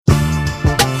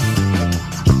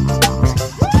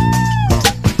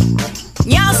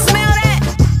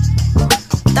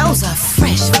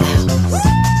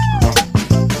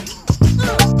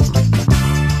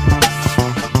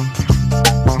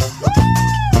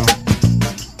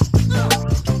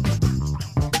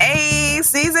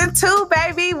2,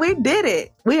 baby. We did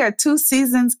it. We are 2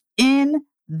 seasons in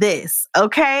this,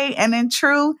 okay? And in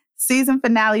true season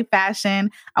finale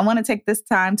fashion, I want to take this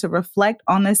time to reflect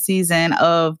on this season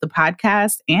of the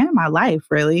podcast and my life,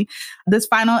 really. This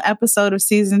final episode of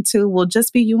season 2 will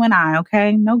just be you and I,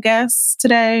 okay? No guests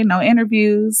today, no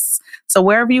interviews. So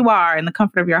wherever you are, in the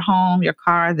comfort of your home, your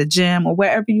car, the gym, or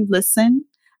wherever you listen,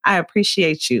 I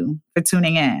appreciate you for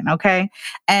tuning in, okay?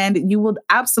 And you will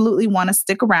absolutely want to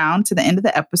stick around to the end of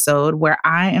the episode where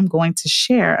I am going to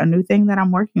share a new thing that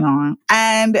I'm working on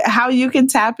and how you can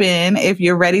tap in if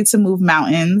you're ready to move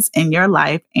mountains in your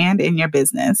life and in your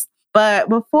business. But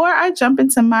before I jump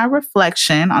into my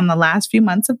reflection on the last few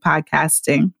months of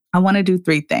podcasting, I want to do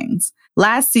 3 things.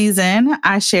 Last season,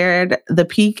 I shared the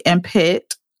peak and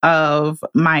pit of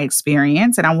my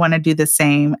experience, and I want to do the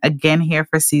same again here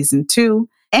for season 2.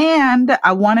 And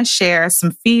I want to share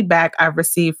some feedback I've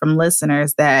received from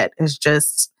listeners that has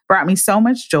just brought me so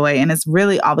much joy. And it's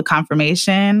really all the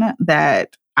confirmation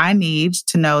that I need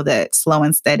to know that slow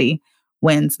and steady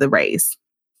wins the race.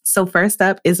 So first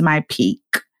up is my peak.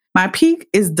 My peak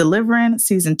is delivering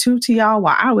season 2 to y'all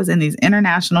while I was in these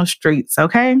international streets,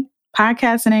 okay?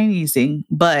 Podcasting ain't easy,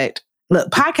 but look,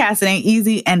 podcasting ain't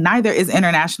easy and neither is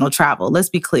international travel. Let's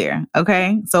be clear,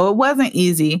 okay? So it wasn't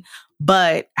easy.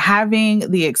 But having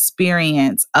the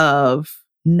experience of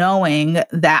knowing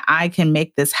that I can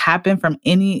make this happen from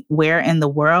anywhere in the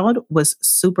world was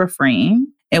super freeing.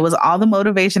 It was all the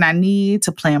motivation I need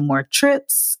to plan more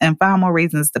trips and find more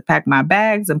reasons to pack my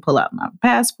bags and pull out my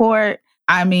passport.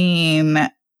 I mean,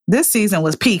 this season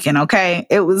was peaking, okay?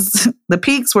 It was, the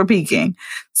peaks were peaking.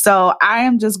 So I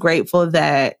am just grateful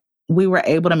that we were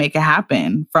able to make it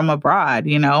happen from abroad.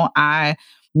 You know, I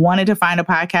wanted to find a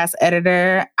podcast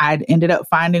editor. I ended up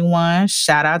finding one.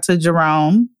 Shout out to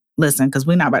Jerome. Listen, because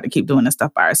we're not about to keep doing this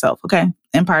stuff by ourselves, okay?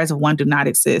 Empires of One do not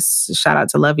exist. Shout out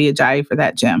to Lovey Ajayi for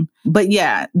that gem. But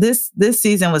yeah, this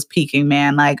season was peaking,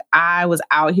 man. Like I was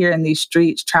out here in these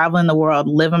streets, traveling the world,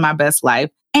 living my best life.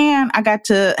 And I got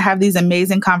to have these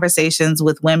amazing conversations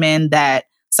with women that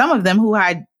some of them who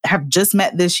I have just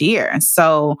met this year.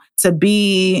 So to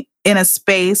be in a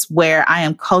space where I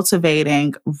am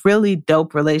cultivating really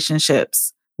dope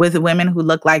relationships with women who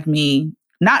look like me,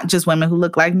 not just women who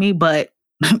look like me, but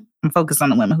I'm focused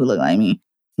on the women who look like me.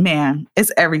 Man,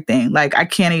 it's everything. Like I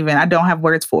don't have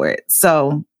words for it.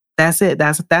 So that's it.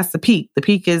 That's the peak. The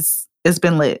peak it's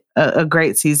been lit. A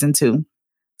great season 2.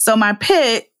 So my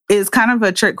pit is kind of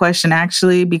a trick question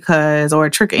actually, or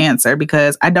a trick answer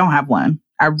because I don't have one.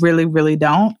 I really, really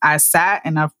don't. I sat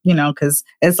and because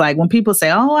it's like when people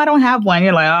say, oh, I don't have one,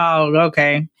 you're like, oh,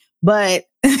 okay. But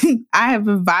I have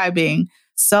been vibing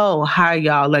so high,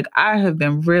 y'all. Like I have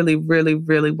been really, really,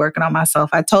 really working on myself.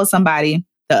 I told somebody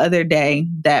the other day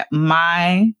that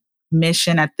my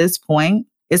mission at this point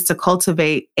is to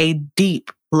cultivate a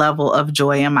deep level of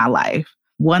joy in my life.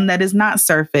 One that is not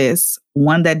surface,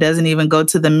 one that doesn't even go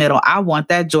to the middle. I want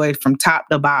that joy from top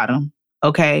to bottom.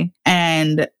 Okay.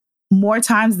 And more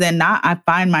times than not, I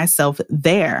find myself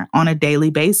there on a daily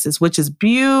basis, which is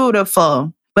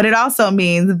beautiful. But it also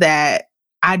means that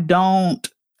I don't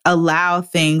allow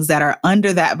things that are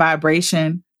under that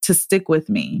vibration to stick with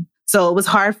me. So it was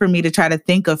hard for me to try to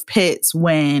think of pits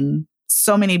when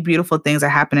so many beautiful things are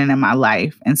happening in my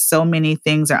life and so many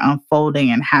things are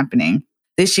unfolding and happening.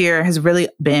 This year has really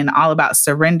been all about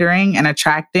surrendering and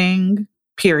attracting,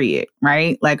 period,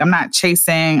 right? Like I'm not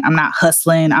chasing, I'm not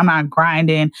hustling, I'm not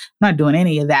grinding, I'm not doing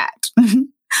any of that.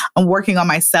 I'm working on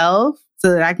myself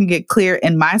so that I can get clear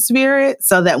in my spirit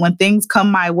so that when things come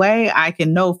my way, I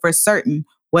can know for certain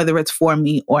whether it's for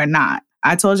me or not.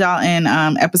 I told y'all in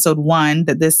episode 1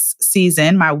 that this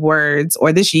season,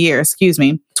 this year,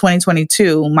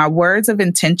 2022, my words of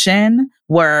intention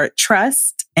were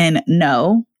trust and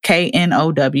know,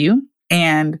 KNOW.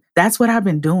 And that's what I've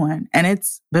been doing. And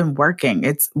it's been working.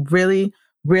 It's really,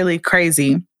 really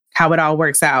crazy how it all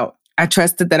works out. I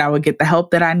trusted that I would get the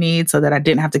help that I need so that I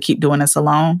didn't have to keep doing this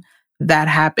alone. That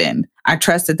happened. I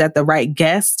trusted that the right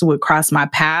guests would cross my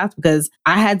path because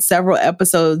I had several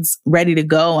episodes ready to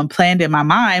go and planned in my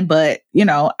mind. But,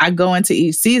 I go into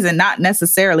each season not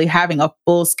necessarily having a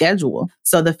full schedule.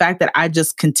 So the fact that I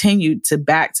just continued to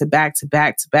back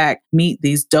meet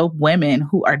these dope women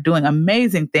who are doing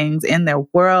amazing things in their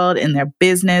world, in their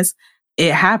business,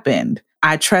 it happened.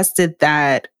 I trusted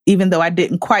that even though I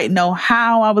didn't quite know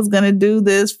how I was going to do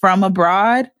this from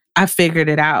abroad, I figured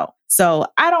it out. So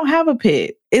I don't have a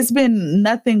pit. It's been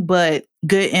nothing but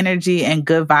good energy and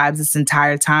good vibes this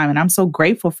entire time. And I'm so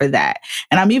grateful for that.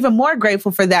 And I'm even more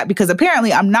grateful for that because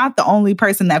apparently I'm not the only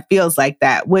person that feels like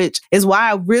that, which is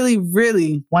why I really,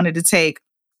 really wanted to take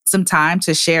some time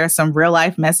to share some real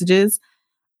life messages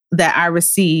that I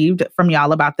received from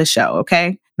y'all about the show,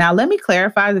 okay? Now, let me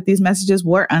clarify that these messages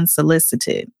were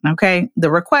unsolicited, okay? The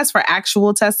request for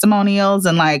actual testimonials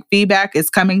and like feedback is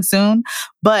coming soon,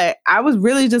 but I was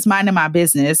really just minding my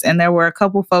business. And there were a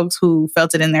couple folks who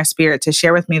felt it in their spirit to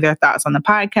share with me their thoughts on the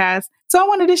podcast. So I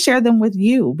wanted to share them with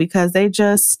you because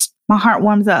my heart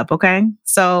warms up, okay?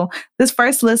 So this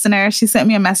first listener, she sent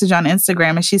me a message on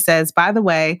Instagram and she says, by the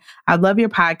way, I love your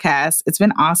podcast. It's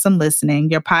been awesome listening.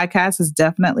 Your podcast has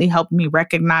definitely helped me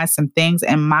recognize some things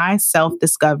in my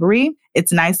self-discovery.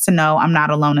 It's nice to know I'm not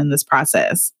alone in this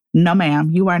process. No, ma'am,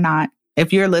 you are not.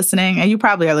 If you're listening, and you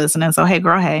probably are listening, so hey,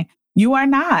 girl, hey, you are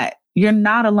not. You're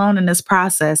not alone in this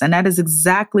process. And that is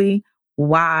exactly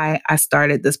why I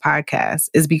started this podcast,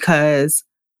 is because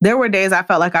there were days I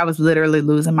felt like I was literally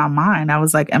losing my mind. I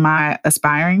was like, am I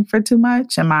aspiring for too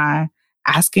much? Am I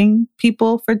asking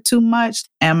people for too much?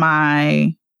 Am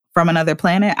I from another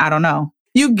planet? I don't know.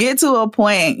 You get to a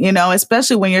point,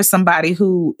 especially when you're somebody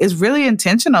who is really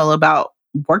intentional about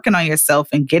working on yourself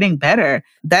and getting better.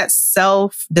 That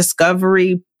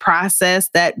self-discovery process,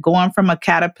 that going from a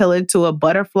caterpillar to a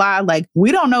butterfly, like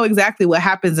we don't know exactly what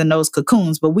happens in those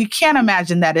cocoons, but we can't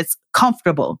imagine that it's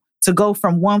comfortable to go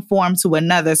from one form to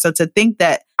another. So to think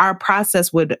that our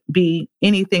process would be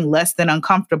anything less than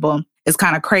uncomfortable is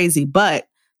kind of crazy. But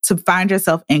to find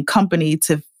yourself in company,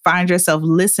 to find yourself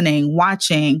listening,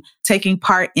 watching, taking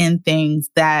part in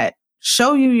things that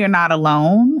show you you're not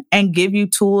alone and give you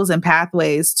tools and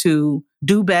pathways to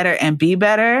do better and be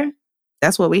better,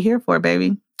 that's what we're here for,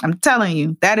 baby. I'm telling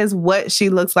you, that is what She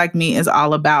Looks Like Me is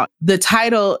all about. The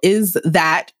title is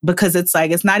that because it's like,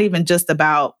 it's not even just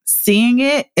about seeing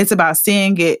it. It's about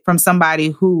seeing it from somebody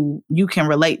who you can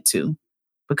relate to,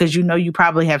 because you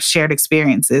probably have shared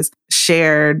experiences,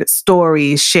 shared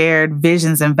stories, shared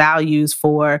visions and values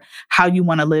for how you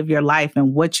want to live your life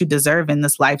and what you deserve in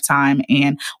this lifetime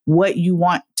and what you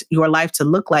want your life to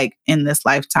look like in this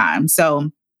lifetime. So,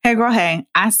 hey girl, hey,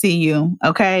 I see you,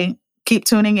 okay? Keep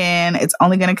tuning in. It's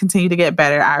only going to continue to get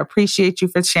better. I appreciate you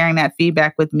for sharing that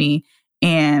feedback with me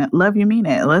and love you, mean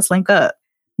it. Let's link up.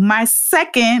 My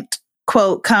second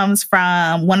quote comes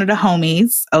from one of the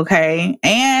homies, okay?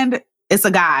 And it's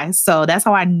a guy. So that's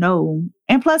how I know.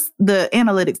 And plus the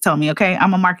analytics tell me, okay,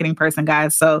 I'm a marketing person,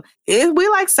 guys. So we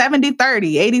like 70-30,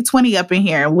 80-20 up in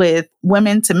here with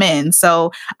women to men.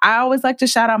 So I always like to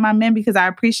shout out my men because I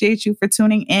appreciate you for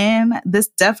tuning in. This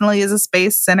definitely is a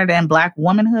space centered in Black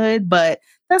womanhood, but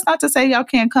that's not to say y'all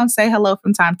can't come say hello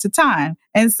from time to time.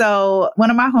 And so one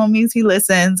of my homies, he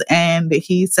listens and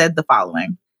he said the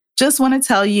following. Just want to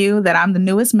tell you that I'm the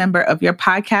newest member of your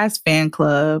podcast fan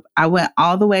club. I went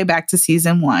all the way back to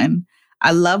season 1.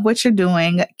 I love what you're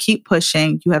doing. Keep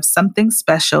pushing. You have something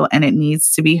special and it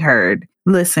needs to be heard.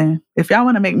 Listen, if y'all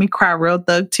want to make me cry real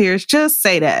thug tears, just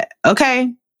say that,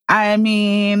 okay? I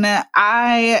mean,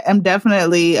 I am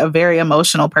definitely a very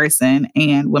emotional person.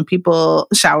 And when people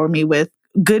shower me with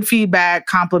good feedback,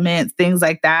 compliments, things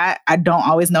like that, I don't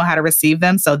always know how to receive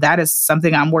them. So that is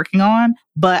something I'm working on.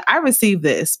 But I receive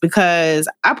this because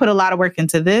I put a lot of work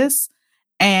into this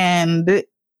and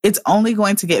it's only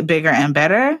going to get bigger and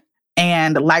better.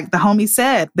 And like the homie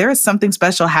said, there is something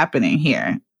special happening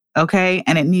here. Okay.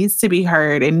 And it needs to be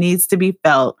heard. It needs to be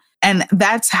felt. And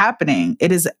that's happening.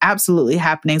 It is absolutely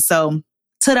happening. So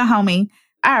to the homie,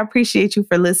 I appreciate you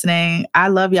for listening. I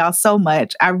love y'all so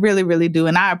much. I really, really do.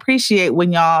 And I appreciate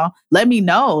when y'all let me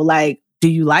know, like, do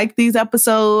you like these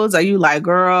episodes? Are you like,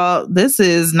 girl, this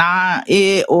is not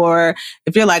it? Or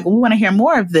if you're like, we want to hear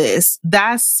more of this,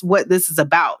 that's what this is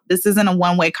about. This isn't a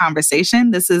one-way conversation.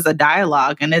 This is a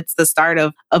dialogue. And it's the start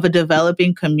of a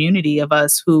developing community of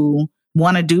us who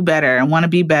want to do better and want to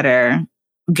be better,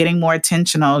 getting more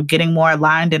intentional, getting more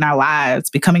aligned in our lives,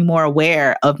 becoming more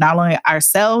aware of not only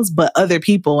ourselves, but other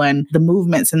people and the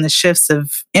movements and the shifts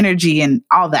of energy and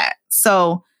all that.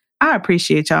 So I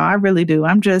appreciate y'all. I really do.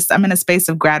 I'm in a space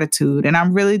of gratitude and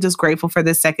I'm really just grateful for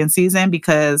this second season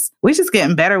because we're just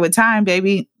getting better with time,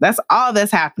 baby. That's all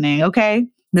that's happening. Okay.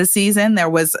 This season, there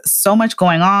was so much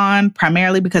going on,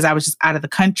 primarily because I was just out of the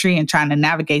country and trying to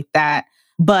navigate that.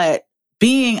 But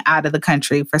being out of the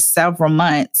country for several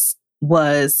months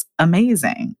was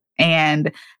amazing.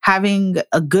 And having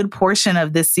a good portion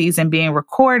of this season being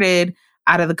recorded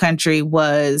out of the country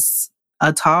was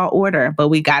a tall order, but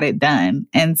we got it done.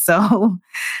 And so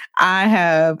I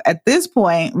have, at this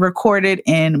point, recorded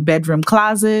in bedroom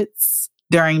closets,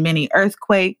 during many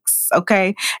earthquakes,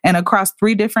 okay, and across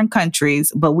 3 different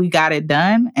countries, but we got it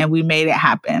done and we made it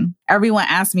happen. Everyone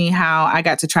asked me how I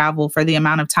got to travel for the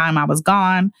amount of time I was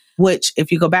gone, which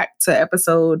if you go back to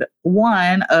episode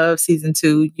 1 of season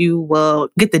 2, you will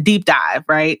get the deep dive,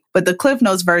 right? But the Cliff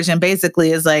Notes version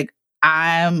basically is like,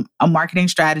 I'm a marketing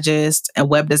strategist, a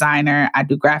web designer. I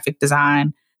do graphic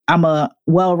design. I'm a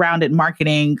well-rounded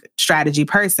marketing strategy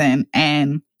person.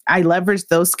 And I leverage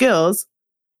those skills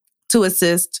to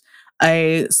assist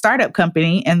a startup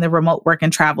company in the remote work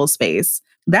and travel space.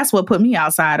 That's what put me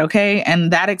outside, okay?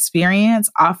 And that experience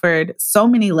offered so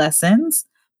many lessons.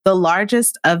 The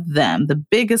largest of them, the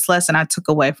biggest lesson I took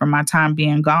away from my time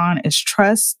being gone is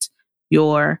trust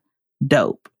your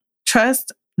dope.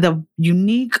 Trust the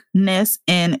uniqueness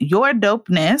in your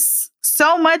dopeness,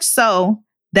 so much so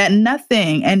that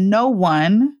nothing and no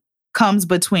one comes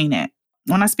between it.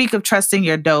 When I speak of trusting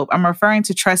your dope, I'm referring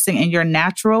to trusting in your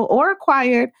natural or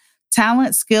acquired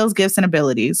talent, skills, gifts, and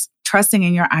abilities, trusting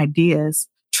in your ideas,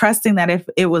 trusting that if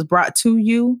it was brought to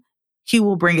you, he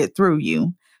will bring it through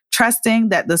you, trusting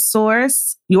that the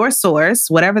source, your source,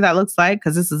 whatever that looks like,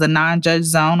 because this is a non-judge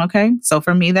zone, okay? So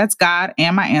for me, that's God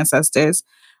and my ancestors.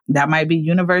 That might be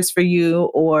universe for you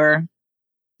or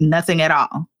nothing at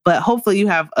all. But hopefully you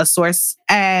have a source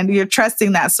and you're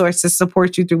trusting that source to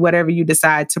support you through whatever you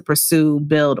decide to pursue,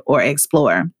 build, or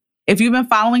explore. If you've been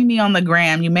following me on the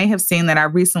gram, you may have seen that I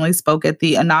recently spoke at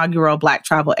the inaugural Black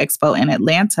Travel Expo in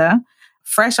Atlanta.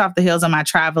 Fresh off the heels of my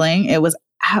traveling, it was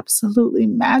absolutely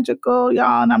magical,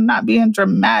 y'all. And I'm not being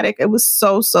dramatic. It was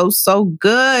so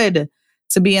good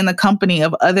to be in the company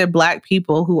of other Black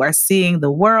people who are seeing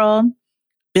the world,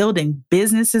 building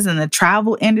businesses in the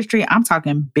travel industry. I'm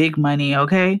talking big money,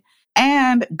 okay?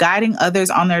 And guiding others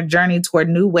on their journey toward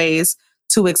new ways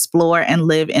to explore and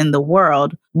live in the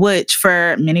world, which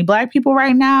for many Black people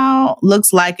right now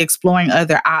looks like exploring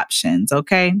other options,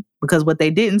 okay? Because what they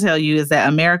didn't tell you is that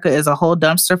America is a whole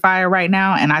dumpster fire right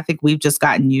now, and I think we've just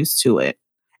gotten used to it.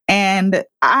 And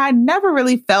I never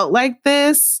really felt like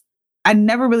this. I'd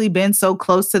never really been so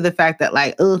close to the fact that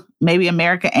like, maybe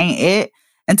America ain't it,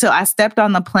 until I stepped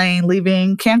on the plane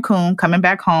leaving Cancun, coming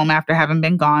back home after having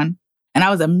been gone. And I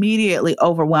was immediately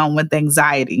overwhelmed with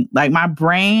anxiety. Like my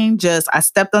brain I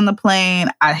stepped on the plane,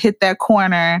 I hit that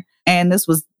corner, and this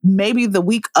was maybe the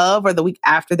week of or the week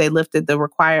after they lifted the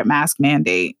required mask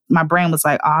mandate. My brain was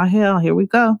like, oh, hell, here we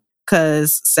go.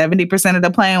 Because 70% of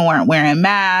the plane weren't wearing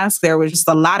masks. There was just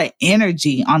a lot of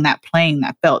energy on that plane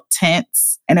that felt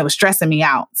tense and it was stressing me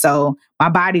out. So my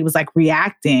body was like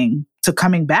reacting to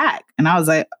coming back. And I was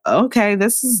like, okay,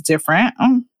 this is different.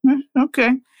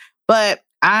 Okay. But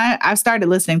I've started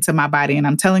listening to my body, and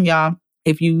I'm telling y'all,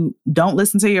 if you don't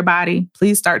listen to your body,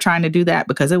 please start trying to do that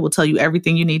because it will tell you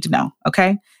everything you need to know.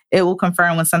 Okay. It will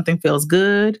confirm when something feels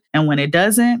good and when it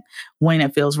doesn't, when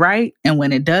it feels right and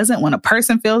when it doesn't, when a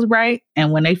person feels right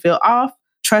and when they feel off.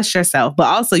 Trust yourself. But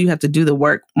also you have to do the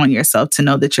work on yourself to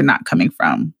know that you're not coming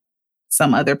from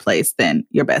some other place than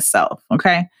your best self.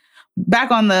 Okay.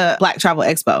 Back on the Black Travel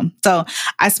Expo. So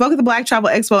I spoke at the Black Travel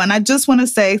Expo, and I just want to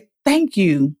say thank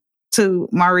you to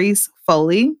Maurice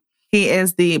Foley. He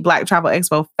is the Black Travel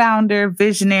Expo founder,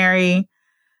 visionary,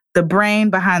 the brain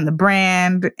behind the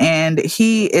brand, and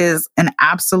he is an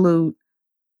absolute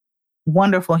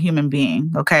wonderful human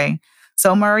being, okay?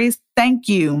 So Maurice, thank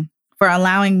you for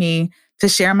allowing me to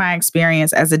share my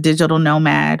experience as a digital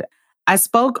nomad. I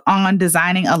spoke on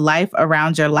designing a life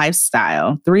around your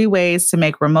lifestyle, 3 ways to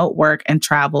make remote work and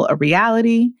travel a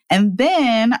reality. And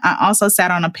then I also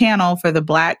sat on a panel for the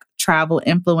Black Travel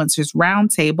Influencers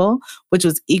Roundtable, which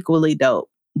was equally dope.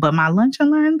 But my lunch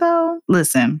and learn though,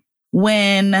 listen,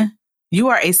 when you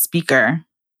are a speaker,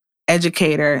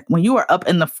 educator, when you are up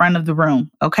in the front of the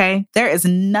room, okay, there is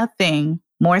nothing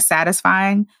more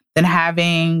satisfying than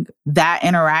having that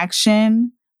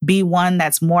interaction be one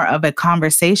that's more of a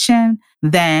conversation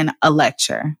than a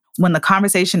lecture. When the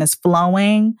conversation is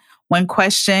flowing, when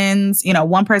questions,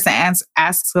 one person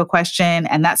asks a question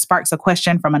and that sparks a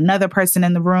question from another person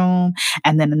in the room,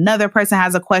 and then another person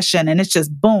has a question and it's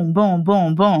just boom, boom,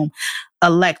 boom, boom,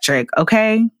 electric,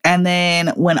 okay? And then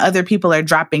when other people are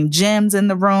dropping gems in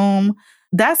the room,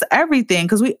 that's everything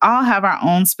because we all have our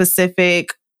own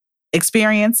specific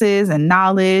experiences and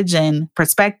knowledge and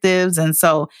perspectives. And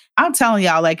so I'm telling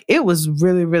y'all, like, it was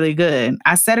really, really good.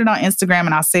 I said it on Instagram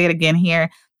and I'll say it again here.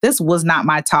 This was not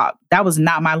my talk. That was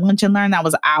not my lunch and learn. That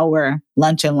was our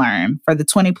lunch and learn for the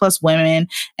 20 plus women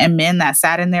and men that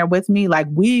sat in there with me. Like,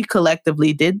 we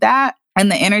collectively did that.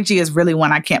 And the energy is really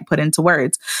one I can't put into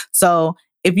words. So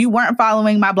if you weren't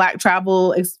following my Black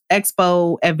Travel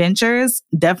Expo adventures,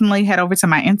 definitely head over to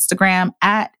my Instagram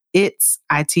at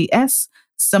ITS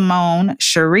Simone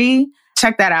Cherie.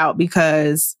 Check that out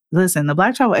because, listen, the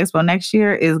Black Travel Expo next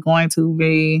year is going to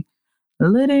be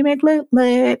Litty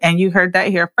McLit. And you heard that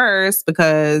here first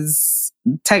because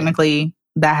technically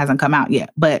that hasn't come out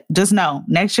yet. But just know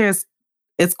next year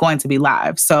it's going to be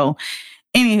live. So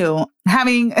anywho,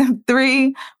 having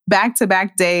 3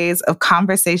 back-to-back days of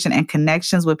conversation and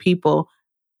connections with people,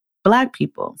 Black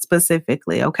people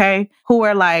specifically, okay, who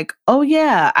are like, oh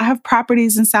yeah, I have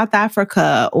properties in South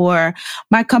Africa, or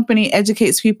my company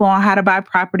educates people on how to buy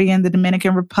property in the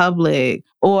Dominican Republic,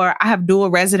 or I have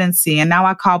dual residency and now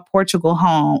I call Portugal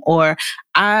home, or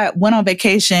I went on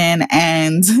vacation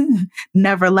and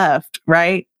never left,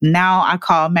 right? Now I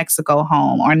call Mexico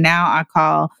home, or now I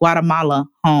call Guatemala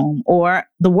home, or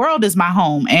the world is my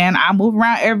home and I move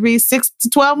around every 6 to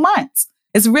 12 months.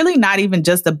 It's really not even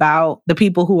just about the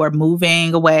people who are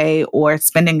moving away or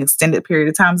spending extended period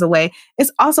of times away.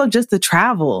 It's also just the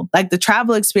travel, like the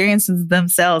travel experiences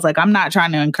themselves. Like, I'm not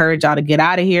trying to encourage y'all to get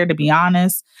out of here, to be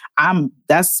honest.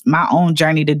 That's my own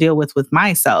journey to deal with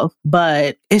myself.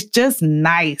 But it's just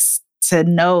nice to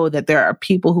know that there are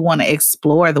people who want to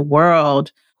explore the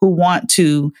world, who want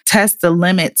to test the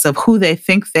limits of who they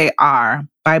think they are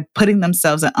by putting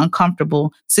themselves in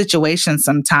uncomfortable situations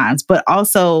sometimes, but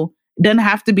also it doesn't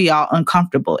have to be all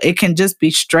uncomfortable. It can just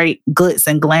be straight glitz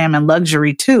and glam and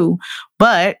luxury too.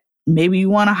 But maybe you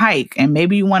want to hike and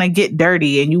maybe you want to get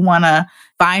dirty and you want to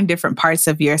find different parts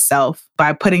of yourself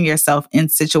by putting yourself in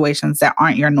situations that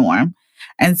aren't your norm.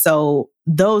 And so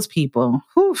those people,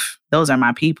 those are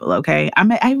my people, okay?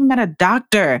 I even met a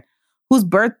doctor who's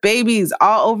birthed babies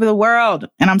all over the world.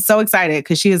 And I'm so excited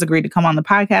because she has agreed to come on the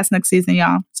podcast next season,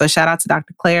 y'all. So shout out to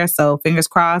Dr. Claire. So fingers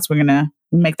crossed, we're going to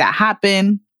make that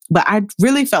happen. But I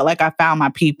really felt like I found my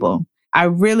people. I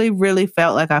really, really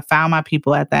felt like I found my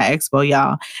people at that expo,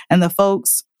 y'all. And the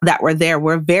folks that were there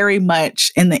were very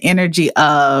much in the energy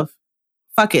of,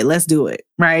 fuck it, let's do it,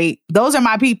 right? Those are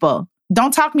my people.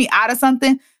 Don't talk me out of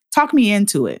something. Talk me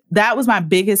into it. That was my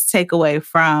biggest takeaway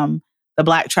from the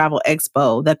Black Travel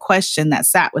Expo. The question that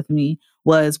sat with me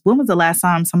was, when was the last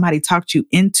time somebody talked you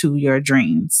into your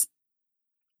dreams,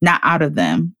 not out of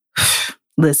them?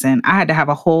 Listen, I had to have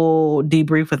a whole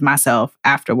debrief with myself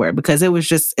afterward because it was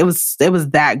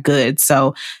that good.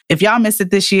 So if y'all missed it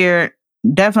this year,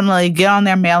 definitely get on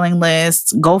their mailing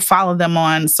list, go follow them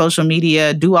on social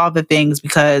media, do all the things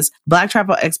because Black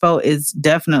Travel Expo is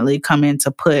definitely coming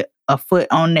to put a foot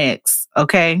on necks.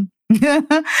 Okay.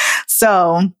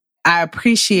 So I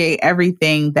appreciate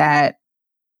everything that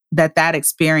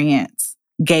experience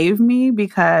gave me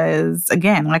because,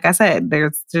 again, like I said,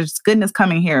 there's goodness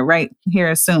coming here right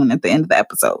here soon at the end of the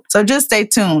episode. So just stay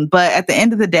tuned. But at the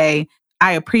end of the day,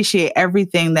 I appreciate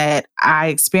everything that I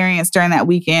experienced during that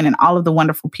weekend and all of the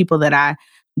wonderful people that I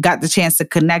got the chance to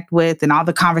connect with and all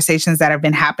the conversations that have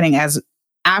been happening as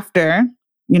a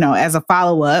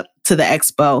follow-up to the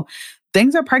expo.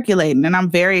 Things are percolating and I'm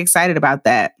very excited about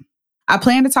that. I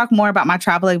plan to talk more about my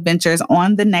travel adventures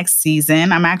on the next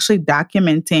season. I'm actually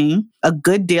documenting a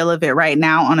good deal of it right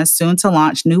now on a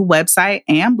soon-to-launch new website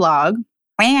and blog.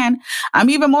 And I'm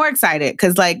even more excited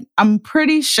because, I'm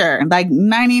pretty sure,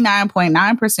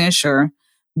 99.9% sure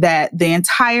that the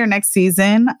entire next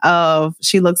season of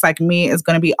She Looks Like Me is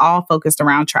going to be all focused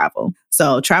around travel.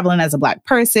 So traveling as a Black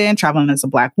person, traveling as a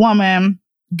Black woman,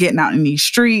 getting out in these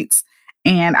streets.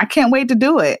 And I can't wait to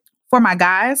do it. For my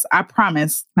guys, I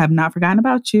promise I have not forgotten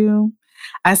about you.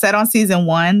 I said on season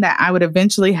 1 that I would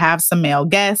eventually have some male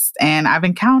guests, and I've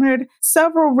encountered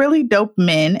several really dope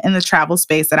men in the travel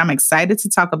space that I'm excited to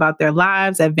talk about their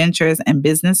lives, adventures, and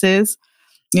businesses.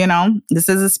 This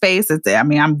is a space.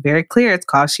 I'm very clear. It's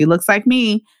called She Looks Like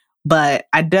Me, but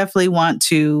I definitely want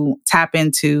to tap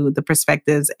into the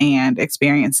perspectives and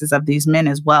experiences of these men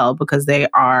as well, because they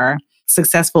are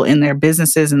successful in their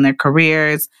businesses and their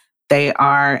careers. They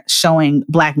are showing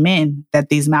Black men that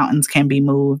these mountains can be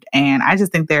moved. And I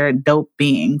just think they're dope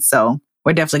beings. So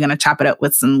we're definitely going to chop it up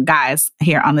with some guys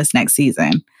here on this next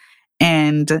season.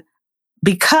 And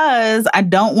because I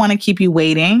don't want to keep you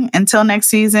waiting until next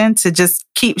season to just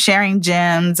keep sharing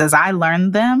gems as I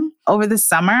learn them, over the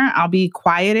summer, I'll be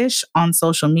quietish on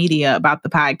social media about the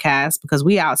podcast because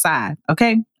we outside,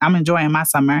 okay? I'm enjoying my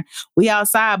summer. We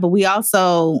outside, but we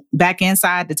also back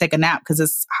inside to take a nap because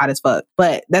it's hot as fuck.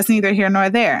 But that's neither here nor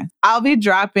there. I'll be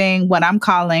dropping what I'm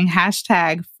calling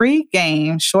 #free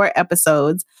game short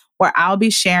episodes where I'll be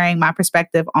sharing my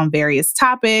perspective on various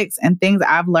topics and things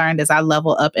I've learned as I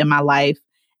level up in my life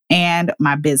and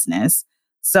my business.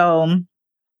 So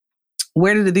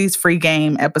where did these free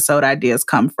game episode ideas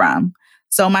come from?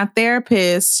 So my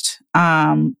therapist,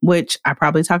 which I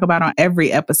probably talk about on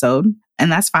every episode,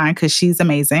 and that's fine because she's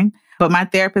amazing. But my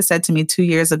therapist said to me 2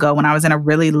 years ago when I was in a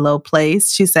really low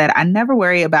place, she said, I never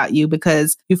worry about you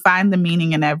because you find the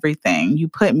meaning in everything. You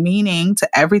put meaning to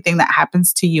everything that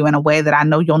happens to you in a way that I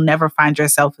know you'll never find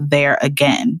yourself there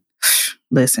again.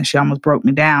 Listen, she almost broke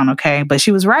me down, okay? But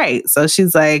she was right. So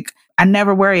she's like, I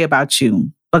never worry about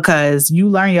you because you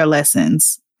learn your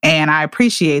lessons. And I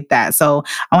appreciate that. So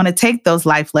I want to take those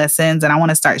life lessons and I want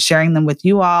to start sharing them with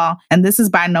you all. And this is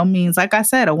by no means, like I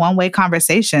said, a one-way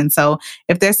conversation. So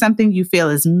if there's something you feel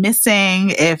is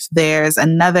missing, if there's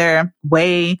another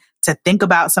way to think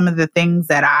about some of the things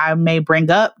that I may bring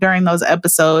up during those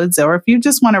episodes, or if you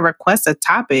just want to request a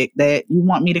topic that you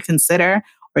want me to consider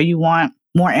or you want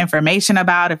more information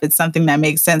about, if it's something that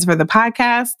makes sense for the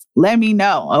podcast, let me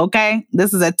know, okay?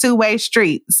 This is a two-way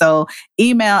street. So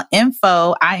email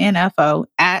info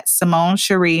at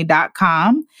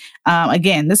SimoneCherie.com.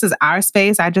 Again, this is our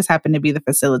space. I just happen to be the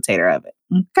facilitator of it,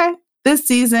 okay? This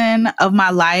season of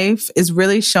my life is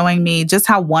really showing me just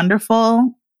how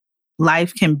wonderful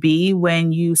life can be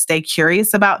when you stay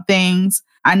curious about things.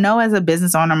 I know as a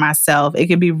business owner myself, it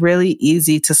can be really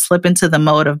easy to slip into the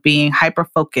mode of being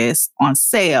hyper-focused on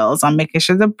sales, on making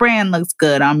sure the brand looks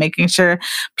good, on making sure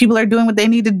people are doing what they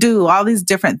need to do, all these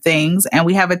different things. And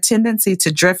we have a tendency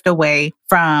to drift away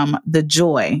from the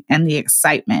joy and the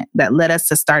excitement that led us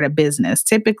to start a business.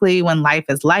 Typically, when life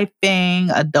is lifing,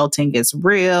 adulting gets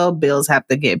real, bills have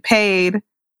to get paid.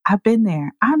 I've been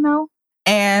there. I know.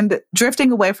 And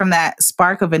drifting away from that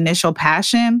spark of initial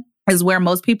passion is where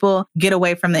most people get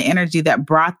away from the energy that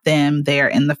brought them there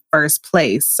in the first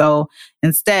place. So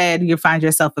instead, you find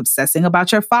yourself obsessing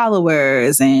about your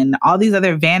followers and all these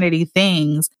other vanity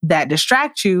things that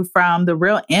distract you from the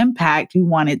real impact you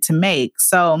wanted to make.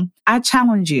 So I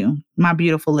challenge you, my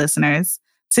beautiful listeners,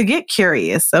 to get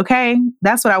curious, okay?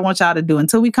 That's what I want y'all to do.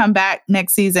 Until we come back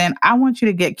next season, I want you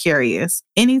to get curious.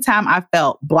 Anytime I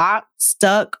felt blocked,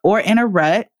 stuck, or in a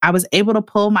rut, I was able to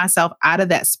pull myself out of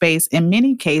that space in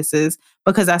many cases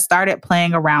because I started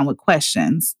playing around with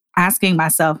questions, asking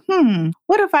myself,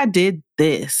 what if I did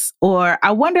this? Or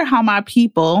I wonder how my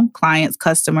people, clients,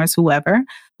 customers, whoever,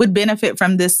 would benefit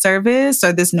from this service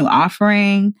or this new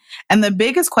offering. And the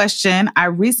biggest question I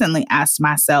recently asked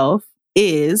myself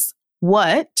is,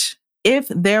 what if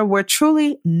there were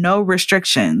truly no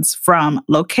restrictions from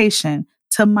location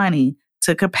to money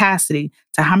to capacity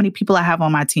to how many people I have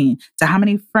on my team, to how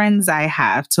many friends I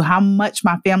have, to how much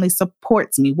my family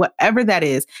supports me, whatever that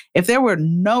is? If there were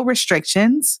no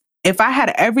restrictions, if I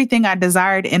had everything I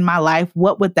desired in my life,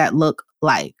 what would that look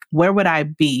like? Where would I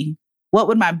be? What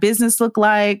would my business look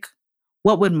like?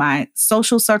 What would my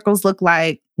social circles look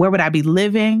like? Where would I be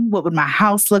living? What would my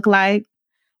house look like?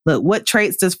 Look, what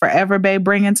traits does Forever Bae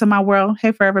bring into my world?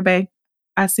 Hey, Forever Bae,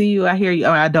 I see you. I hear you.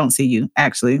 Oh, I don't see you,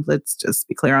 actually. Let's just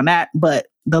be clear on that. But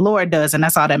the Lord does, and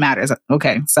that's all that matters.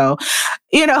 Okay. So,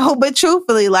 but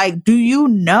truthfully, like, do you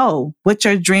know what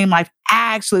your dream life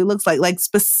actually looks like? Like,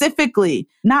 specifically,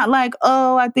 not like,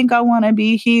 oh, I think I want to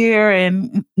be here.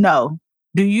 And no.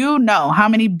 Do you know how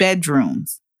many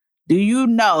bedrooms? Do you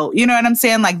know what I'm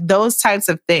saying? Like, those types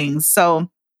of things.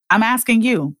 So I'm asking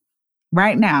you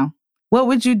right now, what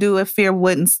would you do if fear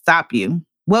wouldn't stop you?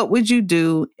 What would you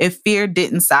do if fear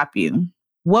didn't stop you?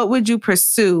 What would you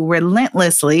pursue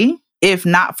relentlessly if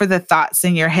not for the thoughts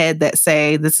in your head that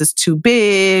say, this is too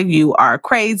big, you are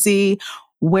crazy,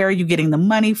 where are you getting the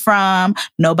money from?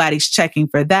 Nobody's checking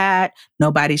for that.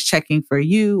 Nobody's checking for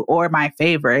you. Or my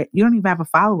favorite, you don't even have a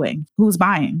following. Who's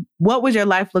buying? What would your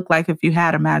life look like if you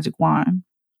had a magic wand?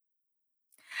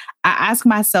 I ask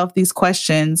myself these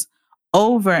questions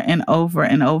over and over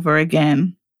and over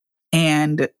again.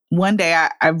 And one day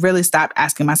I really stopped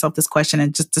asking myself this question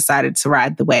and just decided to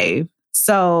ride the wave.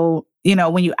 So,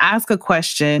 when you ask a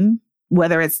question,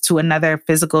 whether it's to another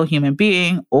physical human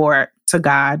being or to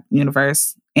God,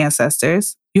 universe,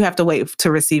 ancestors, you have to wait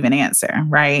to receive an answer,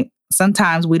 right?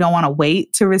 Sometimes we don't want to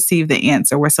wait to receive the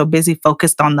answer. We're so busy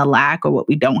focused on the lack or what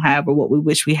we don't have or what we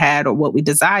wish we had or what we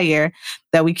desire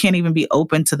that we can't even be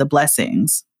open to the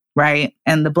blessings. Right?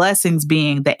 And the blessings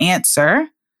being the answer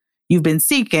you've been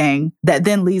seeking that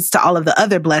then leads to all of the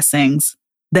other blessings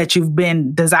that you've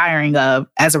been desiring of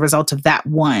as a result of that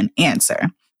one answer.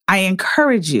 I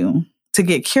encourage you to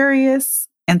get curious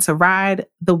and to ride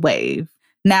the wave.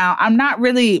 Now, I'm not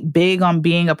really big on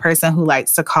being a person who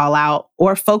likes to call out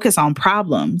or focus on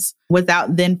problems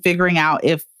without then figuring out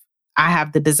if I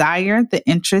have the desire, the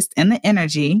interest, and the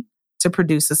energy to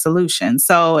produce a solution.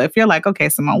 So if you're like, okay,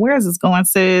 Simone, where is this going,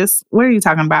 sis? What are you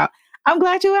talking about? I'm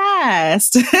glad you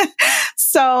asked.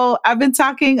 So I've been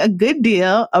talking a good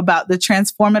deal about the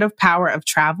transformative power of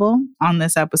travel on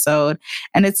this episode.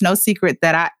 And it's no secret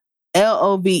that I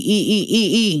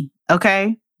LOVEEEE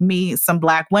okay? Me, some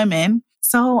Black women.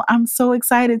 So I'm so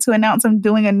excited to announce I'm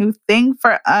doing a new thing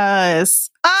for us.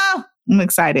 Oh, I'm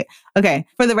excited. Okay,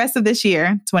 for the rest of this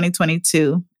year,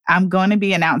 2022, I'm going to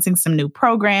be announcing some new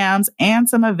programs and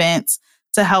some events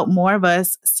to help more of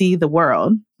us see the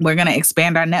world. We're going to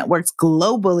expand our networks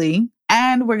globally,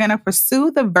 and we're going to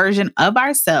pursue the version of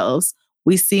ourselves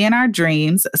we see in our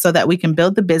dreams so that we can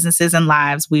build the businesses and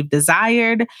lives we've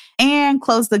desired and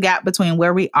close the gap between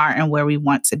where we are and where we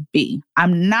want to be.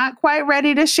 I'm not quite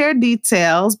ready to share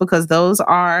details because those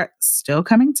are still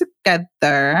coming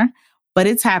together, but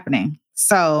it's happening.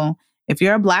 So if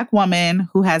you're a Black woman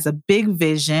who has a big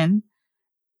vision,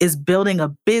 is building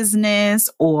a business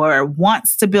or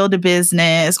wants to build a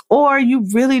business, or you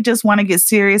really just want to get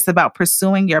serious about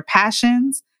pursuing your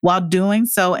passions while doing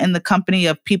so in the company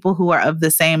of people who are of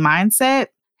the same mindset,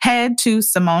 head to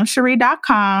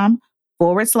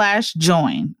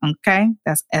SimoneCherie.com/join. Okay.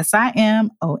 That's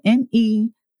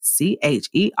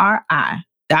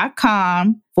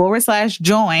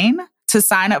SimoneCherie.com/join to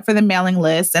sign up for the mailing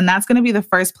list. And that's going to be the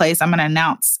first place I'm going to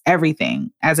announce everything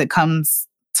as it comes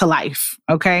to life.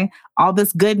 Okay. All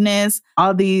this goodness,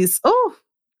 all these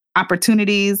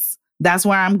opportunities. That's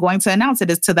where I'm going to announce it,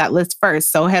 is to that list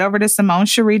first. So head over to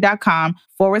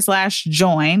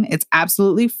SimoneCherie.com/join. It's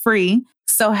absolutely free.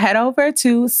 So head over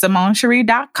to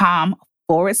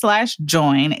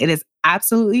SimoneCherie.com/join. It is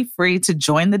absolutely free to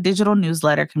join the digital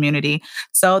newsletter community.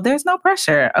 So there's no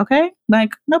pressure, okay?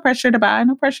 Like no pressure to buy,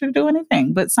 no pressure to do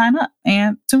anything, but sign up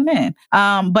and tune in.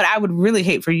 But I would really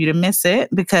hate for you to miss it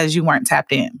because you weren't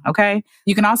tapped in, okay?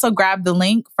 You can also grab the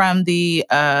link from the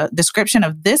description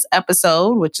of this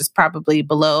episode, which is probably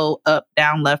below, up,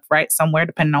 down, left, right, somewhere,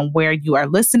 depending on where you are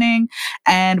listening.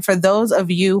 And for those of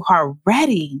you who are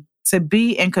ready to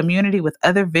be in community with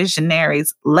other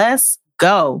visionaries, let's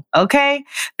go. Okay.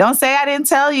 Don't say I didn't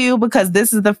tell you, because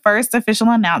this is the first official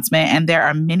announcement and there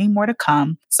are many more to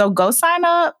come. So go sign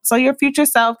up so your future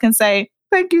self can say,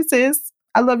 thank you, sis.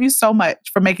 I love you so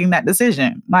much for making that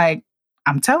decision. Like,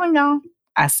 I'm telling y'all,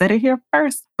 I said it here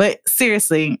first. But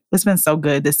seriously, it's been so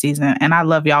good this season and I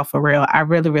love y'all for real. I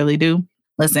really, really do.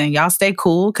 Listen, y'all stay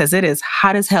cool because it is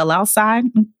hot as hell outside.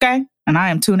 Okay. And I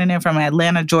am tuning in from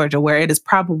Atlanta, Georgia, where it is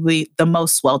probably the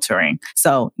most sweltering.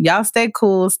 So y'all stay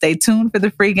cool. Stay tuned for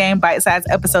the Free Game Bite-sized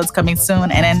episodes coming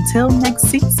soon. And until next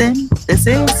season, this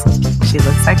is She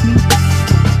Looks Like Me.